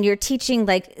female and you're teaching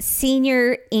like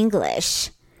senior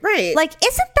English. Right. Like,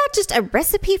 isn't that just a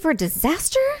recipe for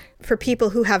disaster? For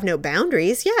people who have no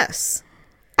boundaries, yes.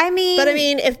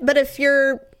 If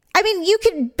you're... you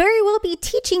could very well be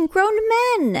teaching grown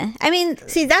men.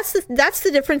 See, that's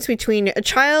the difference between a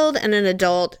child and an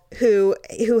adult who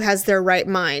has their right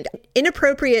mind.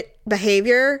 Inappropriate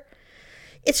behavior,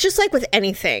 it's just like with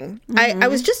anything. Mm-hmm. I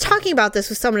was just talking about this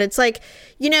with someone. It's like,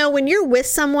 when you're with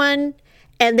someone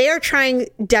and they are trying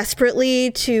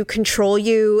desperately to control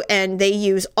you and they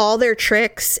use all their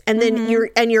tricks and then you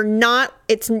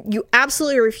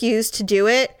absolutely refuse to do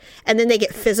it and then they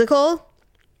get physical.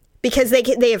 Because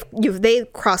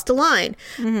they've crossed a line.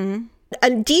 Mm-hmm. A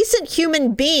decent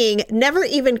human being never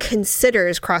even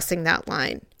considers crossing that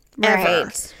line, ever.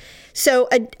 Right. So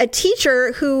a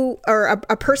teacher or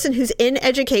a person who's in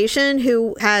education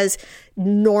who has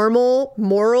normal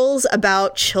morals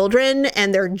about children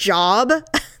and their job,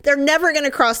 they're never going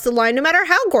to cross the line, no matter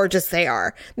how gorgeous they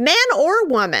are, man or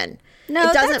woman. No,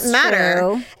 it doesn't matter.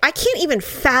 True. I can't even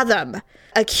fathom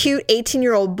a cute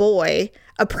 18-year-old boy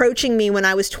approaching me when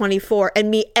I was 24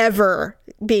 and me ever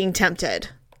being tempted.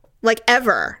 like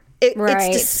ever. Right.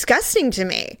 It's disgusting to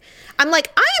me. I'm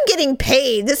like, I am getting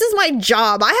paid. This is my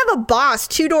job. I have a boss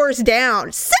 2 doors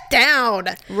down. Sit down.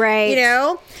 Right. You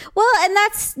know? Well, and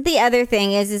that's the other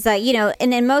thing is that, you know,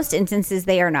 and in most instances,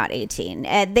 they are not 18.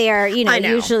 They are, you know, I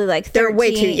know. usually like 13, They're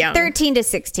way too young. 13 to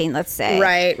 16, let's say.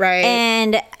 Right.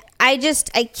 And I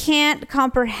can't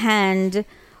comprehend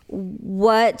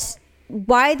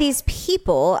why these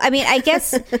people, I mean, I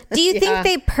guess, do you think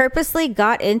they purposely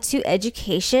got into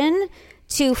education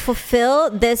to fulfill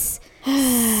this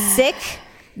sick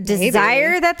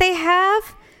desire that they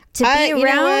have to be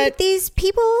around these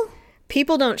people?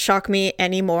 People don't shock me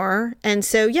anymore. And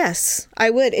so, yes, I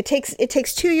would. It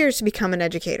takes 2 years to become an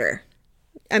educator.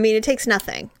 I mean, it takes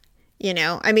nothing, you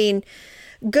know? I mean,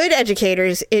 good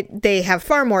educators, they have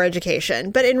far more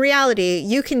education. But in reality,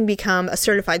 you can become a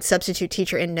certified substitute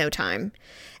teacher in no time.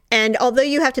 And although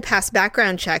you have to pass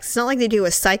background checks, it's not like they do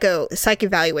a psych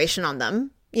evaluation on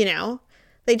them, you know?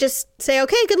 They just say,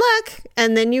 okay, good luck.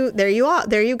 And then there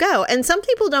you go. And some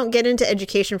people don't get into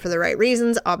education for the right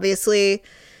reasons, obviously.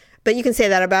 But you can say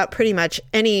that about pretty much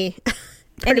any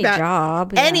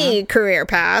job, any career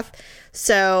path.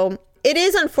 So it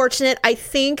is unfortunate. I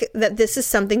think that this is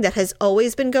something that has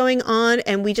always been going on.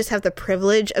 And we just have the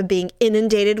privilege of being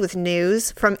inundated with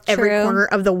news from every corner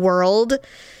of the world.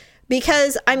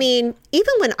 Because, I mean,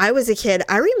 even when I was a kid,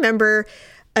 I remember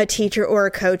a teacher or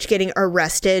a coach getting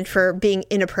arrested for being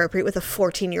inappropriate with a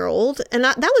 14-year-old. And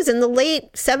that was in the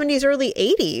late 70s, early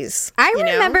 80s. I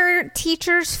remember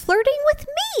teachers flirting with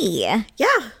me.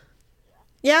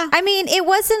 Yeah. I mean, it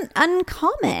wasn't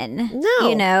uncommon. No.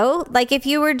 You know, like if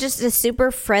you were just a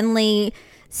super friendly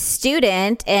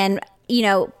student and, you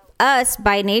know, us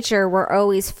by nature were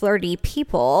always flirty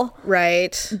people.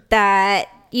 Right. That,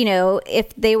 you know,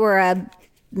 if they were a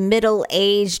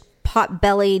middle-aged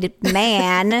pot-bellied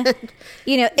man,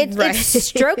 you know, it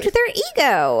stroked their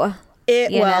ego.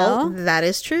 That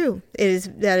is true.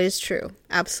 That is true.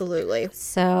 Absolutely.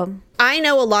 So I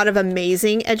know a lot of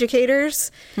amazing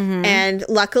educators, and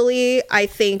luckily I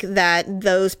think that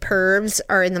those pervs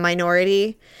are in the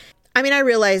minority. I mean, I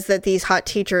realize that these hot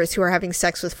teachers who are having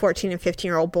sex with 14 and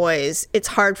 15-year-old boys, it's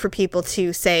hard for people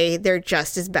to say they're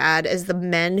just as bad as the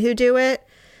men who do it.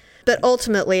 But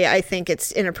ultimately, I think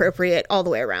it's inappropriate all the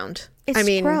way around.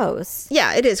 It's gross.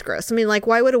 Yeah, it is gross. I mean, like,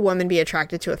 why would a woman be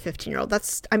attracted to a 15-year-old?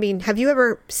 Have you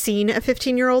ever seen a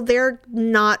 15-year-old? They're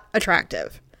not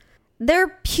attractive. They're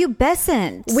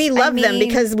pubescent. We love them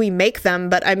because we make them.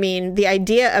 But I mean, the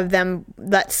idea of them,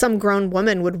 that some grown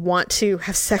woman would want to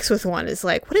have sex with one is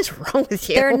like, what is wrong with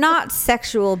you? They're not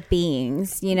sexual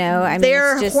beings, you know? I mean,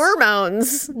 they're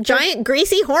hormones, giant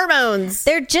greasy hormones.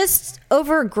 They're just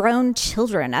overgrown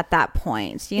children at that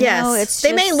point. You know,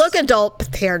 they may look adult,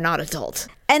 but they are not adult.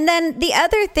 And then the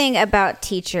other thing about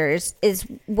teachers is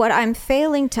what I'm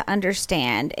failing to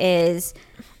understand is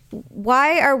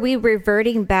why are we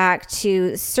reverting back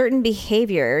to certain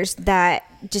behaviors that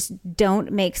just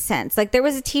don't make sense? Like there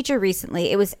was a teacher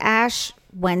recently, it was Ash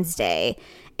Wednesday,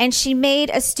 and she made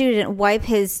a student wipe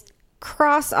his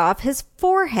cross off his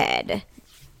forehead.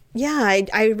 Yeah,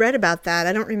 I read about that.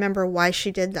 I don't remember why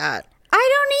she did that. I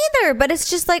don't either, but it's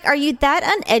just like, are you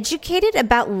that uneducated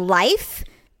about life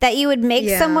that you would make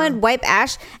someone wipe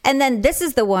ash? And then this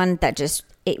is the one that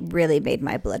it really made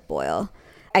my blood boil.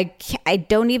 I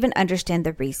don't even understand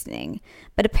the reasoning,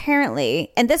 but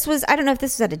apparently, and this was, I don't know if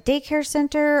this was at a daycare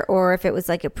center or if it was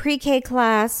like a pre-K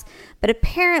class, but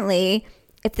apparently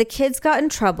if the kids got in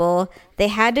trouble, they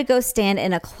had to go stand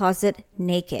in a closet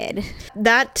naked.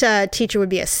 That teacher would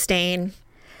be a stain.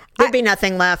 There'd be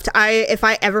nothing left. If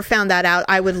I ever found that out,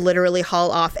 I would literally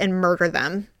haul off and murder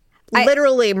them.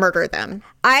 Literally murder them.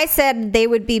 I said they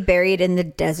would be buried in the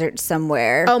desert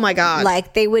somewhere. Oh my God.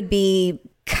 Like they would be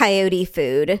coyote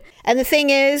food. And the thing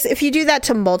is, if you do that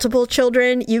to multiple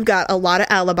children, you've got a lot of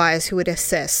alibis who would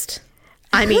assist.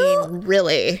 I mean,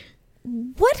 really.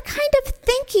 What kind of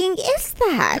thinking is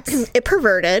that? It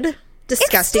perverted.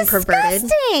 Disgusting, perverted.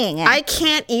 Disgusting. I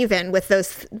can't even with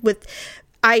those,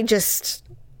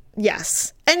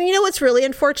 yes. And you know what's really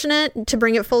unfortunate, to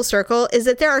bring it full circle, is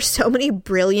that there are so many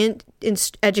brilliant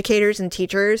educators and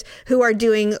teachers who are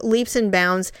doing leaps and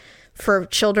bounds for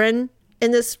children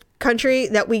in this country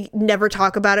that we never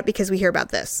talk about it because we hear about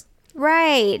this.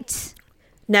 Right.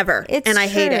 Never. And I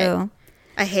hate it.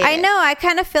 I know. I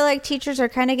kind of feel like teachers are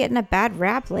kind of getting a bad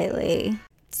rap lately.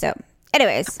 So,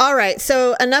 anyways. All right.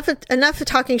 So enough of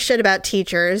talking shit about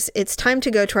teachers. It's time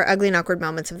to go to our ugly and awkward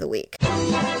moments of the week.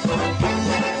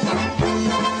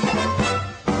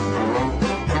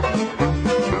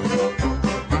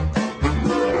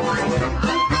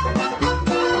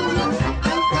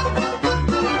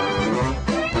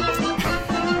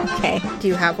 Okay. Do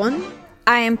you have one?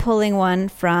 I am pulling one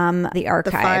from the The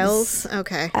archives. files?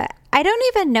 Okay. I don't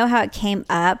even know how it came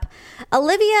up.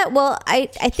 Olivia, well, I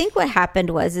think what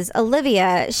happened is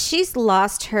Olivia, she's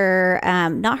lost her,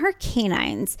 not her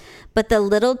canines, but the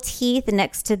little teeth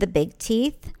next to the big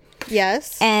teeth.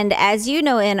 Yes. And as you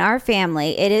know, in our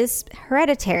family, it is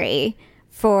hereditary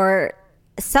for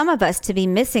some of us to be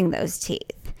missing those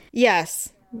teeth.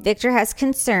 Yes. Victor has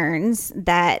concerns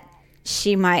that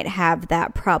she might have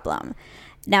that problem.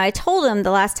 Now, I told him the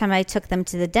last time I took them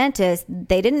to the dentist,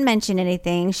 they didn't mention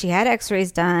anything. She had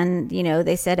x-rays done. You know,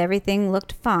 they said everything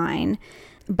looked fine,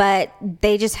 but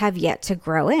they just have yet to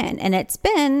grow in. And it's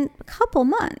been a couple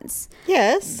months.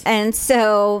 Yes. And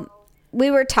so we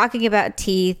were talking about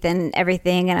teeth and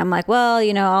everything. And I'm like, well,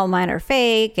 you know, all mine are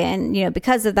fake. And, you know,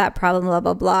 because of that problem, blah,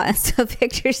 blah, blah. And so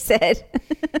Victor said,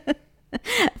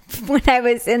 when I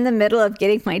was in the middle of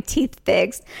getting my teeth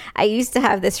fixed, I used to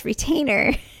have this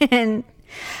retainer and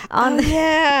on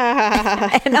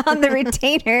the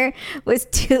retainer was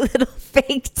two little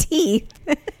fake teeth.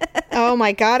 Oh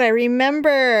my God, I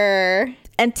remember.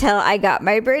 Until I got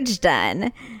my bridge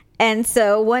done. And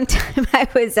so one time I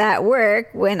was at work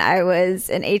when I was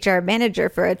an HR manager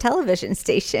for a television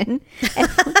station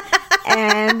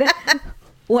and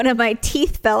one of my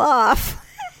teeth fell off.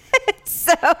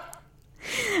 So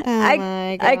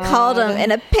I called him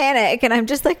in a panic and I'm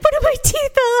just like, one of my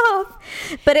teeth fell off.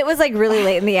 But it was like really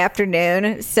late in the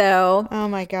afternoon. So, oh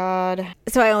my God.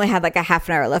 So I only had like a half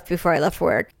an hour left before I left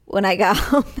work. When I got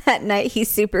home that night, he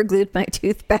super glued my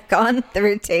tooth back on the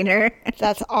retainer.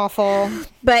 That's awful.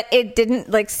 But it didn't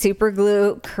like super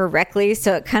glue correctly.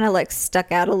 So it kind of like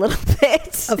stuck out a little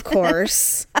bit. Of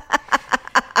course.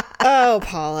 Oh,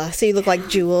 Paula. So you look like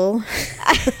Jewel.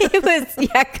 It was,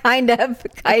 yeah, kind of.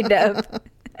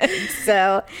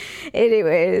 So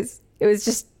anyways, it was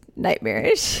just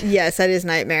nightmarish. Yes, that is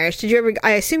nightmarish. Did you ever,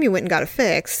 I assume you went and got it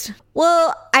fixed.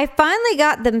 Well, I finally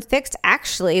got them fixed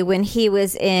actually when he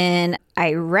was in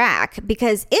Iraq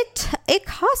because it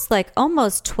cost like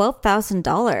almost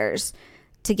 $12,000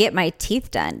 to get my teeth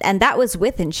done. And that was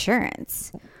with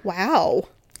insurance. Wow.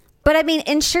 But I mean,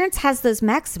 insurance has those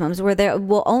maximums where they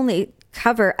will only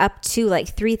cover up to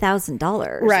like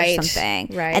 $3,000 right. or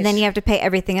something. Right. And then you have to pay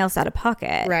everything else out of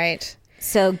pocket. Right.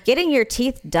 So getting your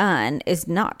teeth done is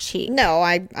not cheap. No,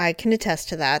 I can attest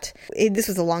to that. This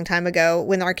was a long time ago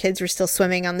when our kids were still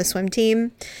swimming on the swim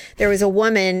team. There was a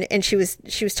woman and she was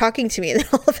talking to me and then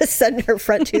all of a sudden her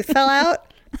front tooth fell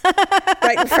out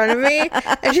right in front of me.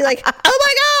 And she's like, oh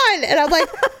my God. And I'm like,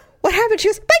 what happened? She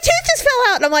goes, my tooth just fell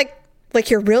out. And I'm like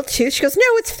your real tooth? She goes, no,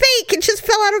 it's fake. It just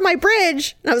fell out of my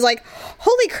bridge. And I was like,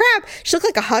 holy crap. She looked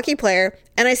like a hockey player.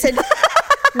 And I said,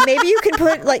 maybe you can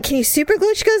put, like, can you super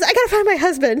glue? She goes, I gotta find my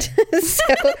husband. So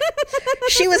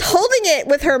she was holding it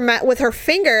with her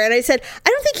finger. And I said, I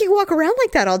don't think you can walk around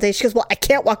like that all day. She goes, well, I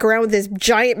can't walk around with this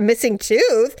giant missing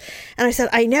tooth. And I said,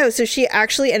 I know. So she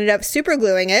actually ended up super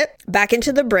gluing it back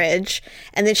into the bridge.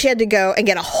 And then she had to go and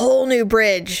get a whole new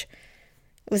bridge.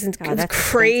 It was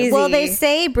crazy. Expensive. Well, they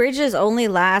say bridges only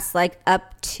last like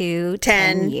up to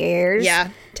 10 years. Yeah,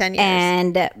 10 years.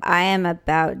 And I am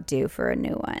about due for a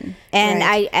new one. And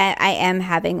right. I am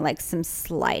having like some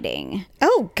sliding.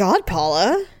 Oh, God,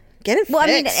 Paula. Get it fixed. Well, I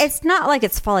mean, it's not like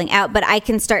it's falling out, but I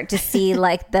can start to see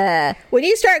like the... When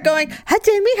you start going, hi,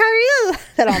 Jamie, how are you?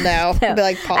 Then I'll know. No, I'll be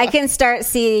like, Paula. I can start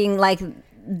seeing like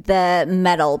the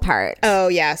metal part. Oh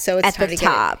yeah, so it's at time the to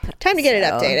top. Get it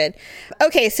updated.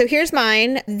 Okay, so here's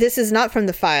mine. This is not from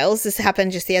the files. This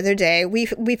happened just the other day. We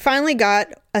finally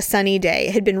got a sunny day.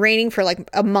 It had been raining for like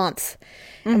a month.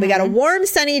 And we got a warm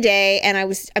sunny day and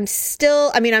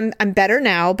I'm better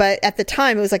now, but at the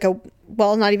time it was like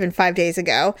not even 5 days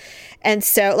ago. And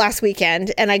so last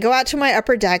weekend, and I go out to my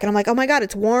upper deck and I'm like, oh my God,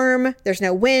 it's warm. There's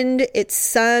no wind. It's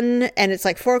sun. And it's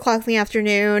like 4:00 in the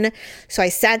afternoon. So I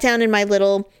sat down in my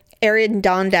little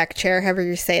Adirondack chair, however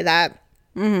you say that.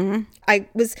 Mm-hmm. I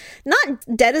was not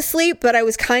dead asleep, but I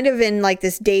was kind of in like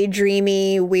this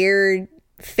daydreamy, weird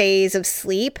phase of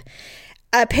sleep.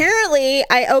 Apparently,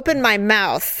 I opened my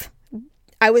mouth.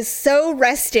 I was so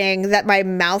resting that my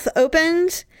mouth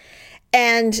opened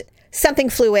and something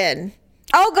flew in.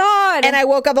 Oh, God. And I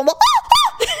woke up and went,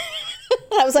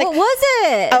 I was like, what was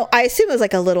it? Oh, I assume it was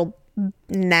like a little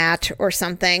gnat or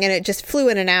something. And it just flew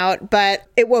in and out. But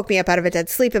it woke me up out of a dead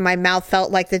sleep and my mouth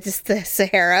felt like the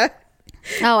Sahara.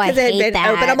 Oh, I hate that.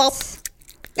 Open. I'm all,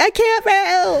 I can't.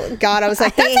 Oh, God, I was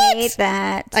like, that's I hate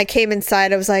that. I came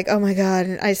inside. I was like, oh my God.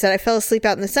 And I said, I fell asleep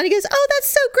out in the sun. He goes, oh, that's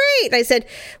so great. And I said,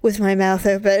 with my mouth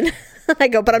open. I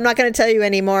go, but I'm not going to tell you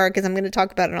anymore because I'm going to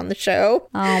talk about it on the show.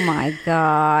 Oh my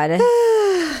God.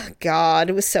 God,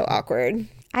 it was so awkward.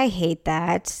 I hate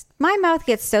that. My mouth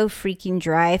gets so freaking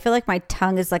dry. I feel like my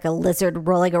tongue is like a lizard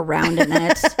rolling around in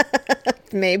it.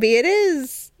 Maybe it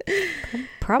is.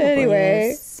 Probably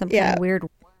Anyway, is. Some kind of weird.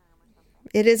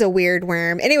 It is a weird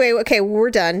worm. Anyway, okay, we're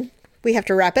done. We have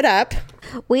to wrap it up.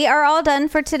 We are all done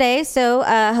for today, so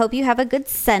hope you have a good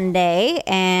Sunday,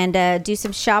 and do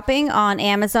some shopping on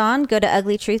Amazon. Go to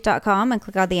uglytruth.com and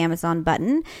click on the Amazon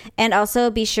button, and also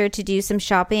be sure to do some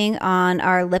shopping on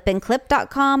our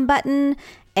lipandclip.com button.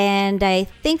 And I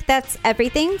think that's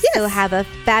everything. Yes. So have a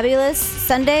fabulous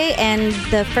Sunday and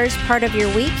the first part of your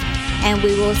week, and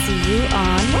we will see you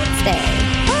on Wednesday.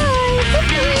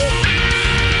 Bye.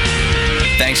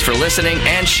 Thanks for listening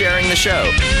and sharing the show.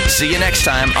 See you next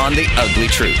time on The Ugly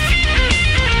Truth.